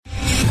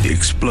the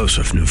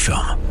explosive new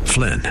film,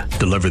 Flynn,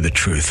 Deliver the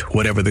Truth,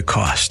 Whatever the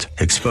Cost,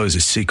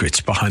 exposes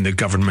secrets behind the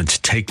government's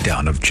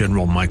takedown of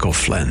General Michael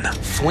Flynn.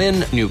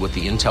 Flynn knew what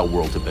the intel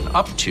world had been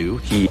up to.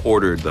 He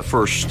ordered the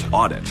first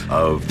audit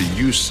of the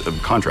use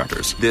of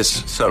contractors.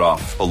 This set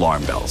off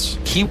alarm bells.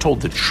 He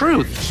told the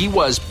truth. He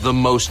was the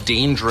most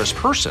dangerous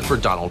person for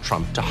Donald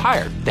Trump to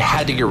hire. They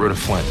had to get rid of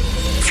Flynn.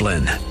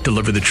 Flynn,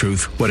 Deliver the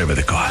Truth, Whatever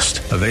the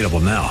Cost. Available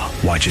now.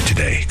 Watch it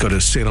today. Go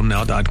to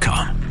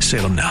salemnow.com.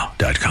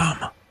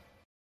 salemnow.com.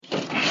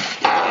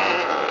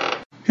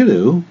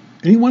 Hello,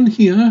 anyone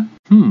here?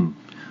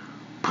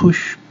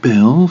 Push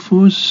bell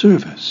for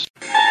service.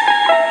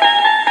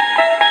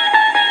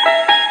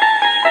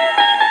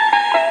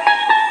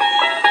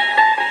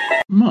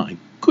 My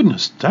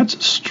goodness, that's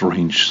a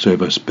strange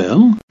service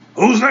bell.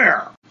 Who's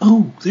there?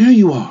 Oh, there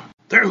you are.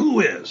 There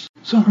who is?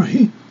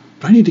 Sorry,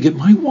 but I need to get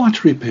my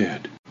watch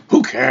repaired.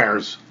 Who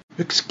cares?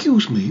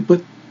 Excuse me,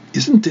 but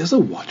isn't this a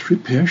watch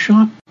repair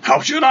shop?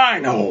 How should I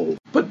know?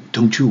 But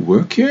don't you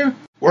work here?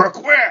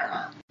 Work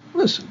where?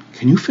 Listen,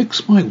 can you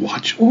fix my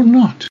watch or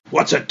not?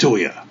 What's it to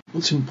you? Well,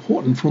 it's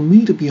important for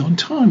me to be on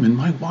time, and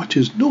my watch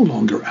is no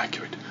longer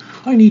accurate.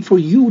 I need for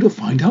you to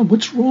find out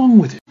what's wrong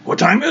with it. What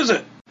time is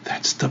it?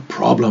 That's the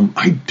problem.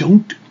 I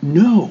don't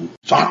know.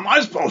 So how am I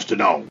supposed to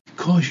know?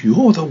 Because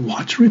you're the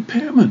watch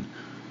repairman.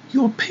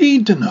 You're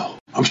paid to know.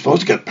 I'm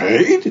supposed to get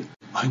paid?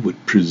 I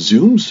would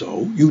presume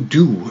so. You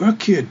do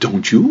work here,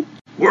 don't you?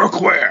 Work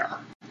where?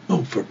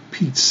 Oh, for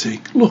Pete's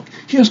sake. Look,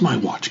 here's my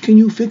watch. Can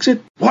you fix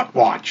it? What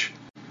watch?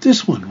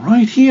 This one,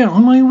 right here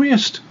on my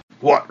wrist.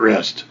 What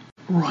wrist?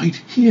 Right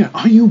here.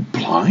 Are you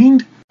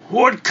blind?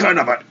 What kind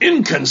of an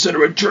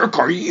inconsiderate jerk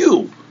are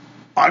you?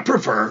 I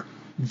prefer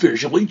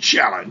visually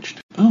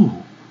challenged.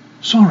 Oh,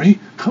 sorry.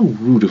 How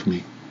rude of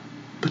me.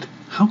 But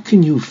how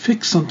can you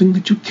fix something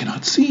that you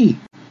cannot see?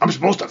 I'm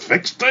supposed to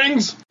fix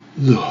things?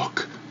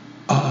 Look,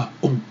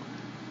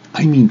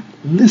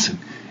 listen.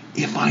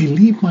 If I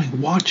leave my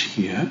watch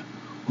here,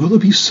 will there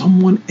be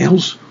someone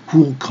else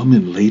who will come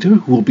in later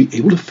who will be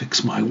able to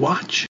fix my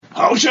watch?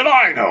 How should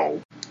I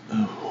know?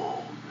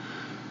 Oh,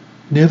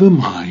 never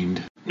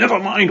mind. Never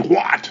mind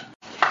what?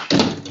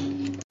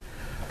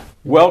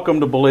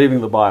 Welcome to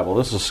Believing the Bible.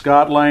 This is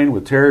Scott Lane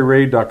with Terry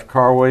Reed, Dr.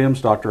 Carl Williams,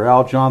 Dr.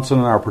 Al Johnson,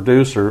 and our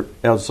producer,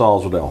 Ed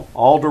Salzadell,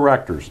 all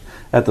directors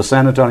at the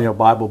San Antonio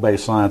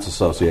Bible-Based Science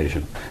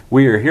Association.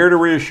 We are here to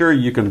reassure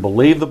you can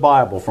believe the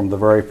Bible from the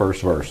very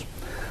first verse.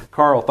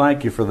 Carl,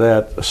 thank you for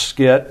that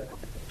skit.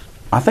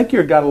 I think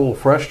you got a little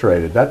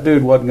frustrated. That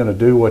dude wasn't going to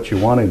do what you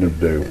wanted him to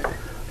do.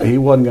 He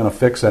wasn't going to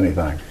fix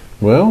anything.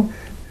 Well,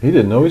 he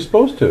didn't know he was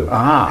supposed to.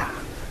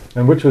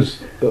 And which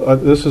was,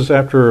 this is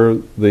after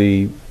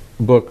the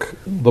book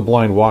The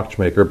Blind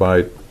Watchmaker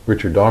by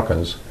Richard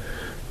Dawkins,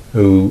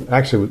 who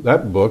actually,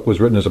 that book was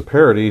written as a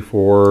parody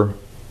for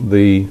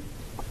the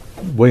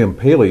William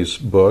Paley's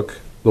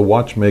book, The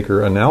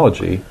Watchmaker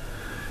Analogy,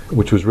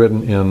 which was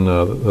written in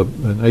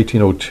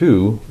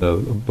 1802, a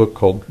book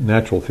called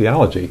Natural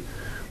Theology,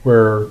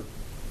 where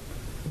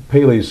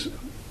Paley's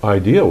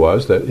idea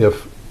was that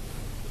if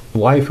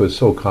life was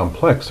so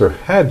complex, there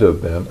had to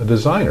have been a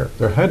designer.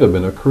 There had to have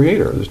been a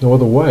creator. There's no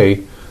other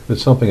way that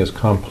something as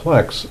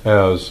complex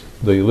as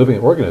the living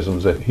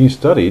organisms that he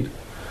studied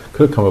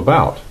could have come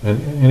about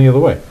in any other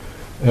way.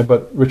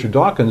 But Richard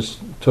Dawkins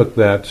took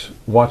that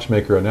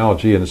watchmaker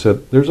analogy and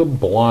said, there's a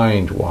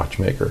blind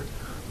watchmaker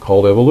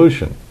called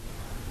evolution.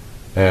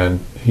 And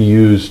he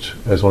used,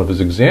 as one of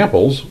his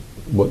examples,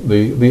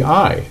 the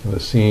eye, the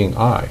seeing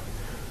eye.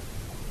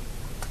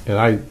 And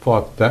I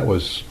thought that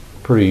was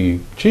pretty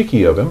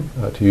cheeky of him,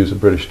 to use a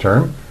British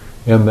term,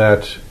 in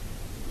that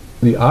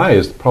the eye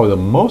is probably the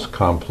most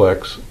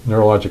complex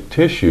neurologic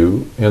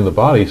tissue in the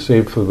body,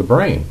 save for the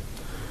brain.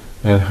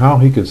 And how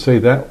he could say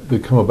that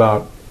would come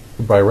about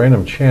by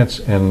random chance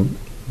and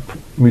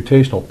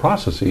mutational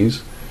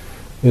processes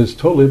is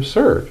totally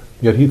absurd.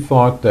 Yet he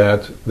thought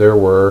that there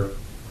were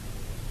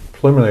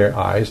preliminary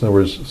eyes, and there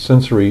was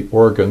sensory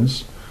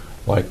organs,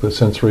 like the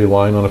sensory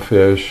line on a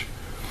fish,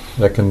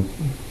 that can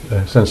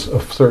sense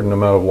a certain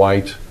amount of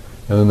light,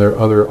 and then there are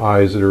other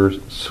eyes that are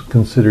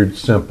considered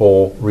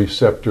simple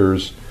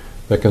receptors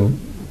that can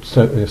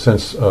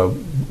sense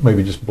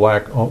maybe just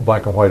black and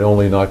white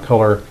only, not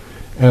color,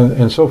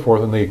 and so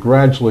forth, and they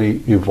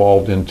gradually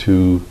evolved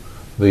into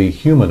the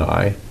human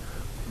eye.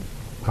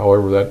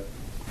 However, that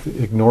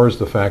ignores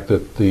the fact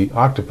that the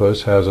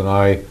octopus has an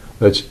eye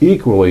that's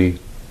equally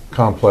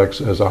complex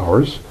as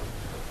ours,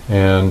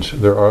 and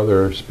there are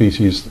other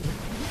species,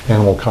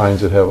 animal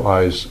kinds, that have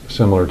eyes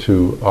similar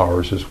to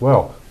ours as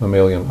well,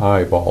 mammalian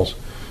eyeballs.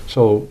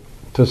 So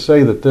to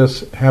say that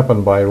this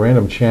happened by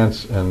random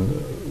chance and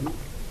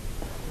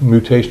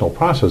mutational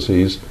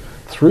processes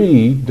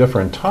 3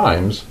 different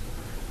times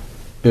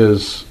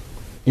is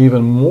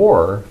even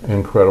more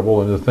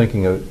incredible than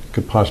thinking it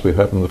could possibly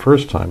happen the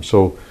first time.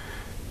 So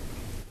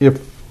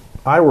if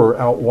I were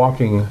out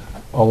walking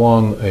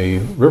along a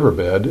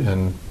riverbed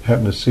and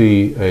happened to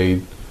see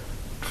a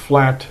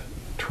flat,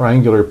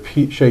 triangular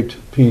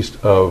shaped piece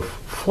of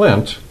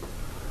flint,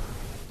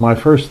 my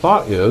first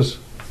thought is,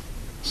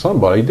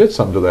 somebody did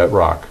something to that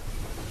rock.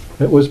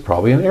 It was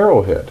probably an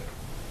arrowhead.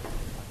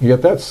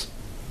 Yet that's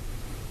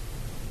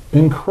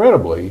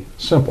incredibly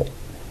simple,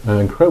 an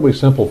incredibly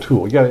simple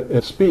tool. Yet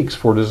it speaks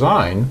for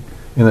design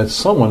in that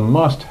someone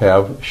must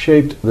have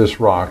shaped this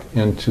rock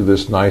into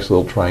this nice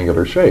little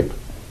triangular shape.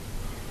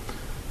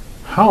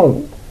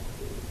 How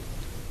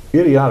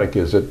idiotic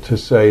is it to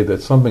say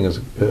that something as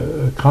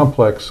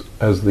complex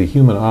as the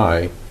human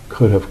eye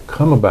could have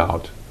come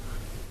about,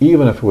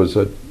 even if it was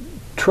 1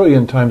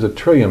 trillion times 1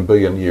 trillion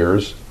billion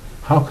years?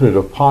 How could it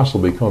have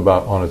possibly come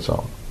about on its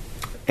own?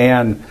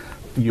 And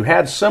you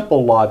had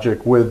simple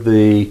logic with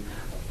the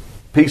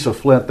piece of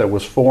flint that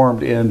was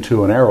formed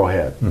into an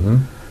arrowhead. Mm-hmm.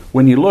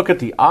 When you look at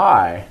the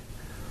eye,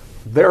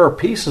 there are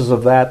pieces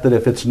of that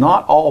if it's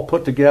not all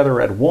put together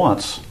at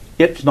once,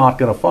 it's not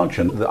going to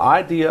function. The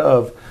idea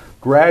of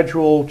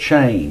gradual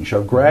change,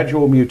 of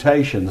gradual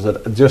mutations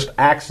that just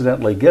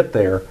accidentally get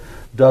there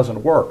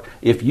doesn't work.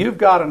 If you've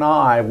got an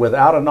eye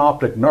without an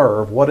optic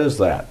nerve, what is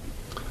that?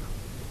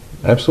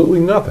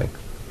 Absolutely nothing.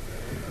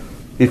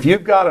 If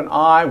you've got an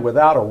eye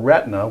without a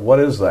retina, what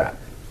is that?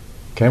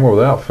 Camera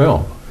without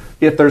film.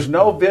 If there's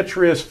no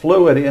vitreous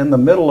fluid in the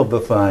middle of the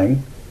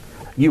thing,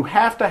 you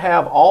have to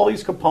have all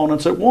these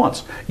components at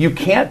once. You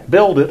can't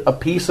build it a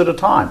piece at a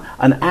time,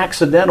 an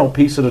accidental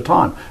piece at a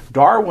time.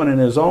 Darwin, in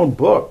his own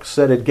book,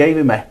 said it gave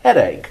him a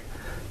headache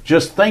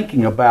just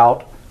thinking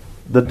about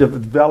the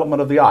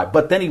development of the eye.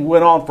 But then he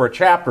went on for a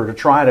chapter to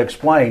try and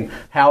explain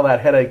how that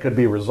headache could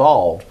be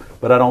resolved.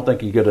 But I don't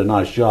think he did a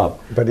nice job.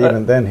 But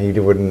even then, he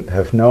wouldn't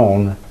have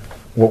known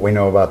what we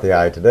know about the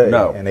eye today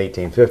in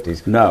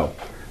 1850s. No.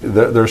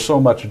 There's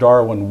so much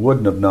Darwin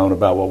wouldn't have known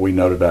about what we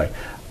know today.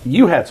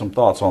 You had some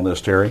thoughts on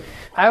this, Terry.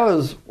 I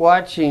was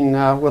watching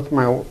with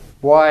my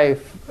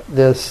wife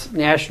this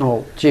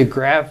National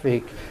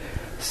Geographic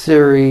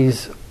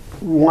series,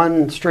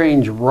 One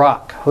Strange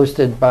Rock,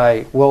 hosted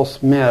by Will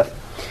Smith.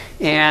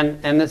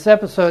 And this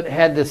episode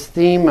had this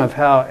theme of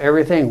how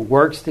everything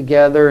works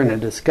together, and it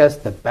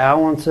discussed the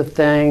balance of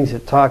things.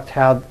 It talked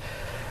how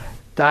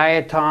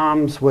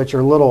diatoms, which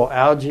are little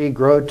algae,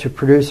 grow to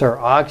produce our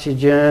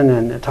oxygen,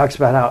 and it talks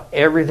about how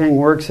everything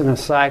works in a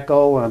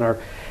cycle, and our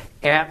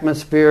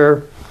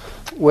atmosphere,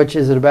 which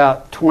is at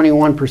about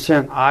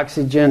 21%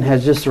 oxygen,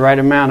 has just the right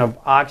amount of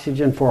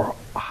oxygen for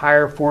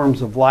higher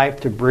forms of life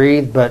to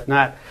breathe, but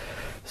not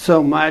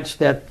so much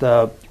that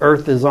the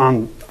Earth is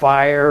on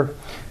fire,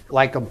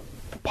 like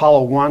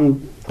Apollo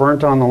 1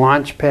 burnt on the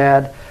launch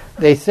pad.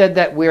 They said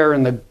that we are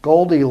in the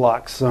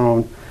Goldilocks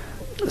zone,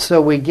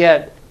 so we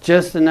get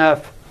just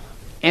enough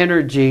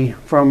energy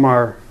from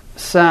our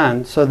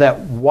sun so that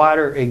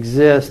water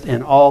exists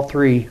in all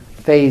three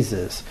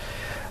phases: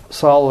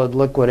 solid,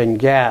 liquid, and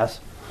gas.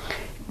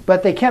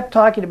 But they kept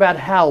talking about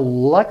how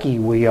lucky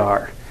we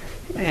are.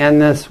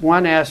 And this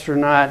one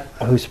astronaut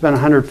who spent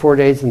 104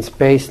 days in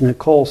space,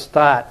 Nicole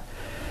Stott,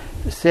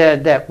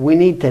 said that we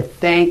need to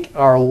thank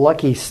our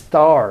lucky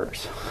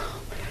stars.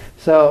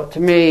 So to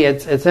me,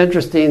 it's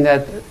interesting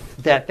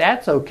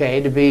that's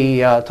okay to be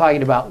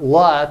talking about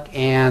luck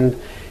and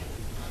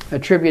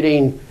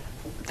attributing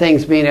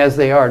things being as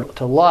they are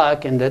to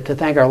luck, and to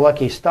thank our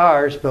lucky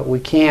stars, but we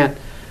can't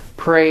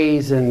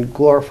praise and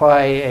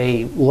glorify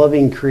a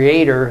loving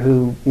creator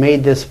who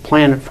made this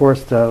planet for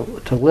us to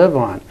live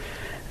on.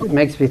 It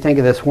makes me think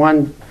of this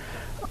one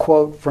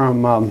quote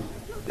from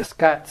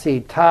Scott C.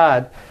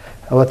 Todd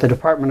with the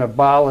Department of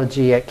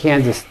Biology at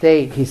Kansas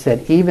State. He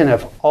said, "Even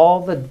if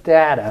all the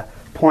data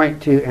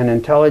point to an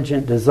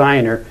intelligent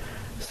designer,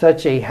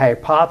 such a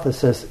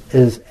hypothesis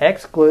is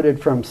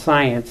excluded from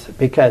science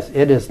because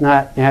it is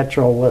not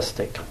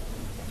naturalistic."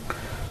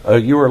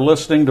 You are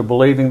listening to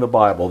Believing the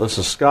Bible. This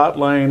is Scott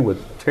Lane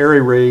with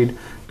Terry Reed,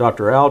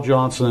 Dr. Al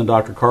Johnson, and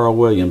Dr. Carl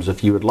Williams.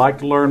 If you would like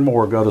to learn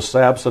more, go to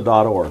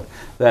sabsa.org.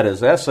 That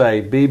is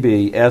sabbsa.org.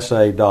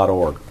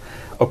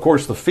 Of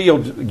course, the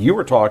field you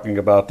were talking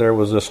about there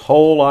was this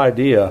whole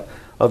idea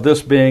of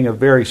this being a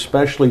very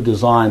specially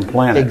designed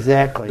planet.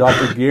 Exactly.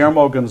 Dr.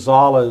 Guillermo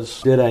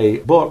Gonzalez did a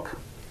book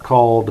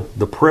called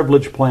The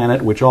Privileged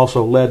Planet, which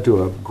also led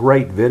to a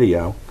great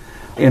video,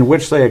 in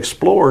which they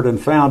explored and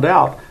found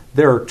out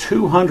there are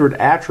 200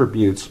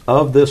 attributes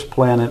of this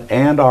planet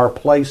and our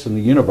place in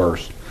the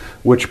universe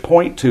which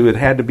point to it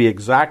had to be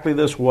exactly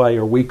this way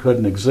or we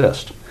couldn't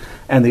exist.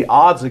 And the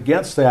odds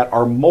against that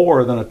are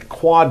more than a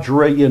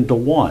quadrillion to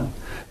one.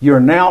 You're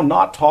now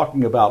not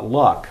talking about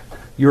luck.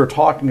 You're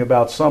talking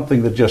about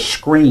something that just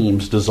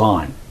screams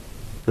design,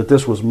 that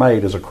this was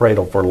made as a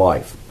cradle for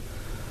life.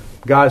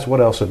 Guys,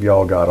 what else have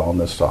y'all got on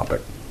this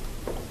topic?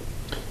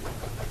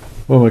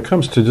 Well, when it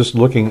comes to just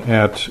looking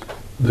at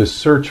the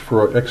search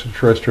for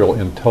extraterrestrial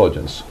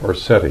intelligence, or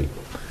SETI,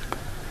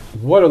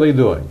 what are they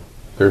doing?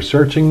 They're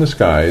searching the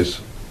skies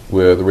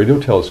with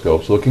radio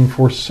telescopes, looking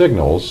for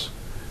signals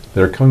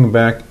that are coming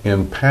back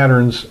in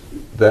patterns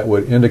that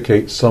would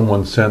indicate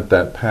someone sent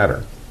that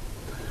pattern.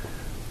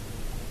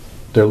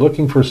 They're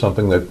looking for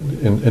something that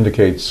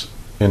indicates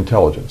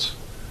intelligence.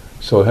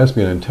 So it has to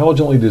be an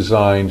intelligently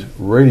designed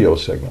radio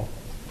signal.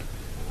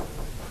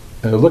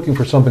 And they're looking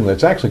for something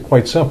that's actually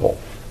quite simple.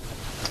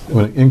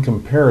 in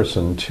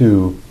comparison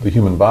to the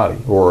human body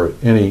or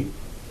any,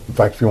 in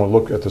fact, if you want to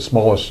look at the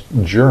smallest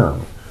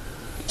germ,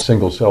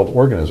 single-celled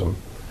organism,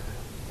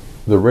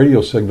 the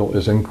radio signal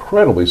is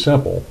incredibly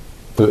simple.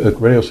 The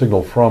radio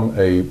signal from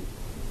a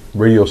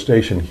radio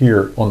station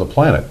here on the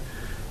planet,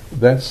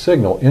 that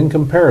signal in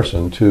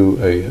comparison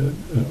to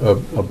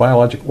a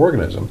biologic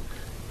organism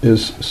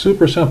is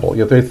super simple.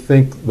 Yet they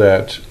think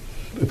that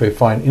if they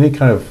find any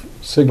kind of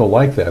signal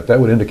like that, that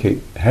would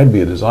indicate had to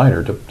be a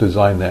designer to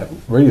design that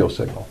radio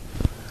signal.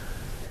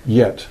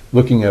 Yet,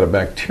 looking at a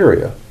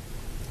bacteria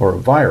or a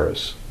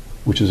virus,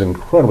 which is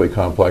incredibly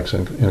complex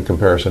in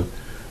comparison,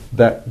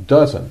 that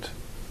doesn't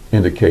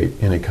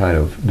indicate any kind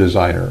of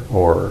designer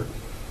or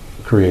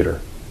creator.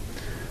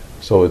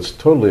 So it's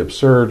totally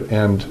absurd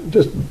and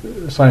just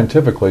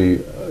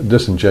scientifically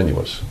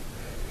disingenuous.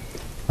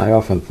 I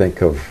often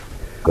think of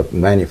the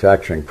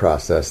manufacturing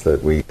process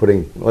that we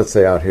putting, let's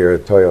say out here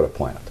at Toyota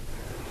plant.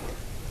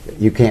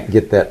 You can't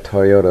get that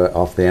Toyota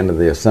off the end of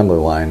the assembly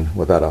line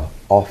without an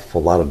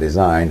awful lot of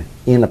design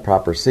in a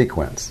proper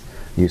sequence.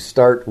 You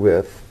start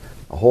with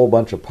a whole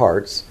bunch of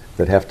parts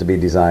that have to be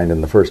designed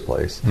in the first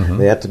place. Mm-hmm.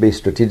 They have to be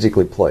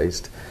strategically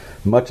placed.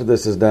 Much of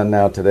this is done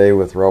now today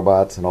with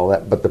robots and all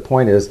that, but the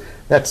point is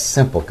that's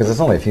simple because it's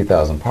only a few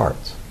thousand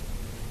parts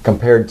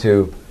compared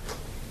to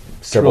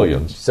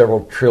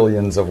several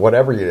trillions of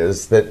whatever it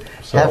is that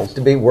have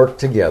to be worked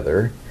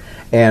together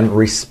and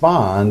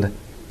respond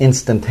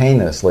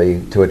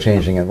instantaneously to a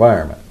changing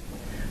environment.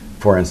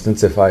 For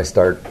instance, if I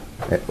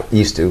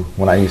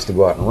when I used to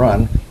go out and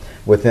run,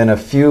 within a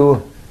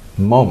few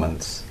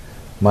moments,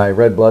 my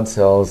red blood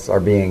cells are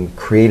being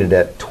created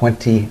at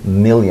 20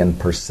 million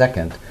per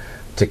second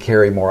to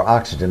carry more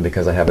oxygen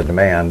because I have a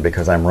demand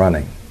because I'm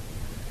running.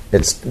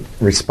 It's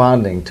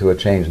responding to a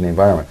change in the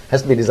environment. It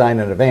has to be designed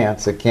in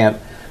advance. It can't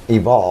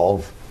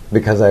evolve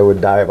because I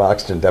would die of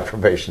oxygen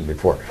deprivation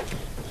before.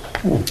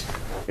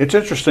 It's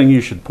interesting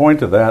you should point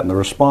to that in the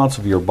response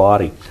of your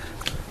body.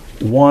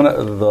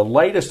 The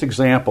latest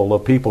example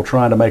of people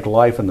trying to make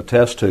life in the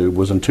test tube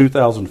was in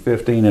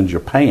 2015 in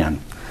Japan,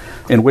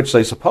 in which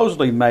they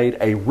supposedly made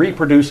a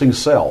reproducing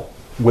cell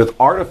with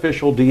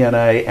artificial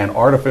DNA and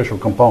artificial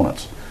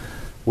components.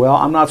 Well,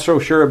 I'm not so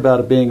sure about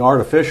it being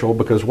artificial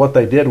because what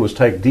they did was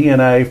take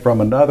DNA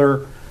from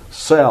another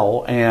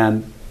cell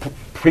and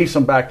piece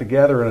them back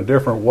together in a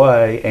different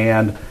way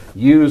and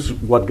use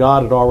what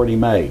God had already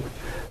made.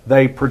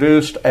 They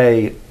produced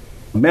a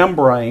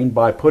membrane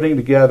by putting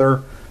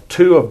together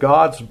two of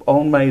God's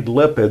own made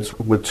lipids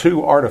with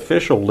two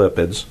artificial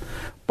lipids.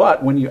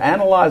 But when you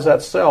analyze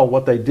that cell,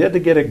 what they did to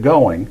get it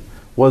going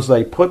was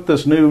they put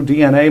this new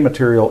DNA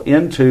material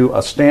into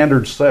a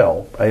standard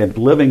cell, a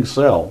living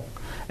cell,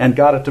 and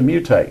got it to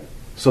mutate.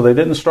 So they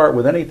didn't start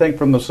with anything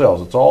from the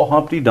cells. It's all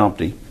Humpty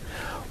Dumpty.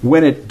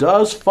 When it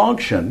does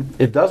function,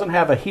 it doesn't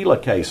have a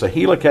helicase. A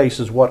helicase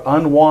is what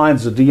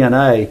unwinds the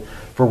DNA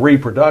for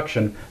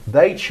reproduction.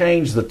 They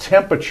change the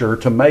temperature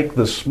to make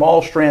this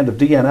small strand of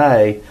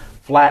DNA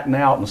flatten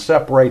out and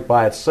separate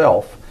by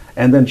itself,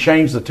 and then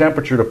change the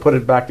temperature to put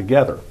it back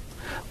together.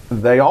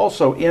 They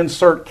also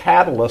insert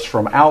catalysts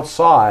from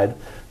outside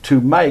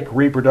to make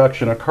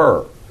reproduction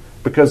occur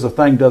because the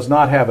thing does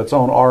not have its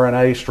own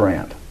RNA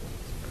strand.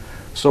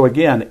 So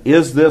again,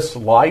 is this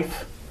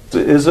life?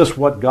 Is this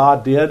what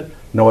God did?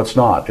 No, it's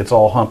not. It's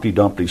all Humpty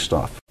Dumpty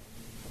stuff.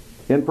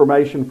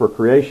 Information for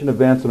creation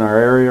events in our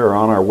area are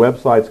on our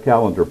website's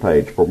calendar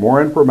page. For more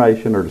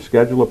information or to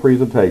schedule a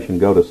presentation,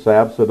 go to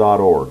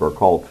sabsa.org or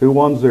call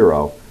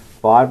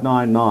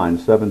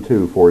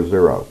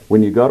 210-599-7240.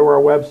 When you go to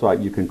our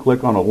website, you can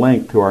click on a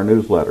link to our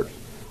newsletters.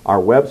 Our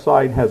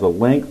website has a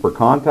link for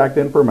contact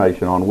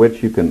information on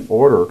which you can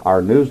order our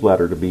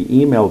newsletter to be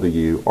emailed to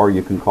you, or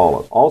you can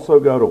call us. Also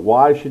go to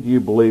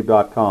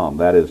whyshouldyoubelieve.com.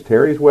 That is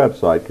Terry's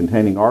website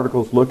containing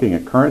articles looking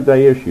at current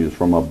day issues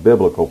from a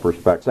biblical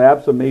perspective.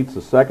 SABSA meets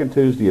the second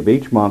Tuesday of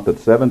each month at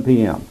 7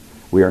 p.m.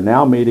 We are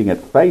now meeting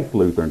at Faith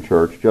Lutheran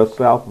Church just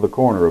south of the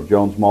corner of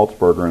Jones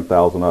Maltzberger and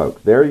Thousand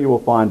Oaks. There you will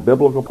find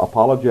biblical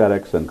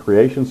apologetics and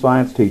creation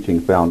science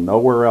teaching found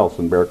nowhere else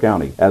in Bexar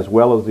County, as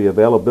well as the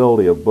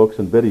availability of books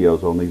and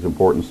videos on these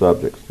important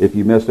subjects. If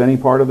you missed any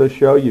part of this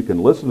show, you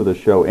can listen to the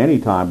show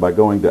anytime by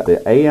going to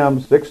the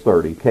AM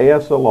 630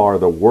 KSLR,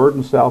 the Word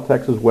in South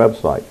Texas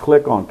website.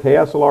 Click on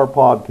KSLR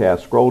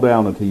Podcast, scroll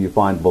down until you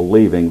find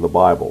Believing the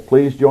Bible.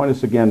 Please join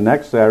us again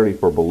next Saturday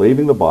for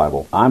Believing the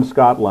Bible. I'm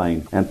Scott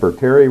Lane, and for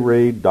Terry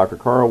Reed, Dr.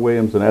 Carl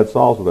Williams, and Ed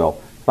Salzwedel,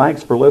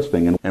 thanks for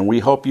listening, and we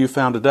hope you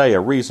found today a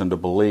reason to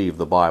believe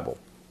the Bible.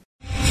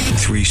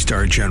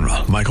 3-star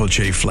General Michael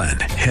J. Flynn,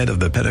 head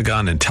of the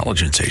Pentagon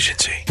Intelligence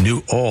Agency,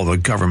 knew all the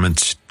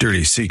government's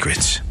dirty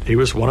secrets. He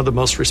was one of the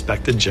most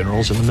respected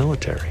generals in the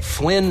military.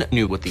 Flynn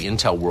knew what the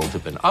intel world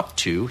had been up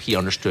to. He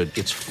understood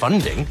its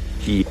funding.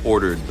 He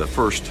ordered the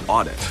first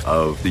audit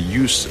of the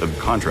use of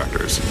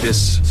contractors.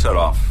 This set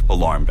off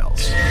alarm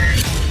bells.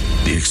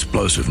 The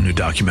explosive new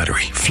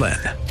documentary, Flynn,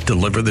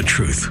 Deliver the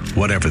Truth,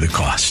 Whatever the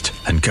Cost,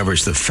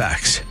 uncovers the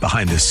facts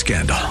behind this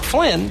scandal.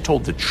 Flynn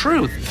told the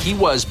truth. He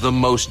was the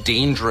most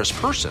dangerous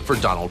person for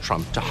Donald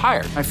Trump to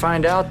hire. I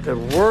find out the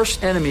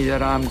worst enemy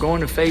that I'm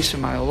going to face in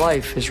my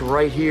life is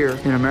right here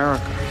in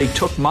America. They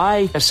took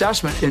my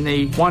assessment and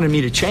they wanted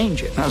me to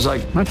change it. And I was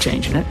like, I'm not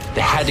changing it.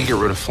 They had to get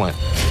rid of Flynn.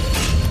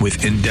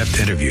 With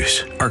in-depth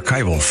interviews,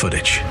 archival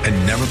footage,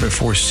 and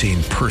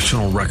never-before-seen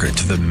personal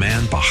records of the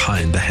man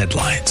behind the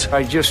headlines.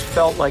 I just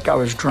felt like I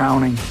was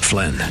drowning.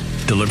 Flynn,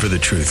 Deliver the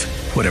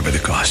Truth, Whatever the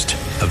Cost.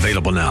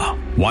 Available now.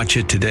 Watch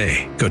it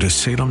today. Go to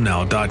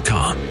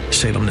salemnow.com.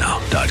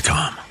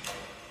 salemnow.com.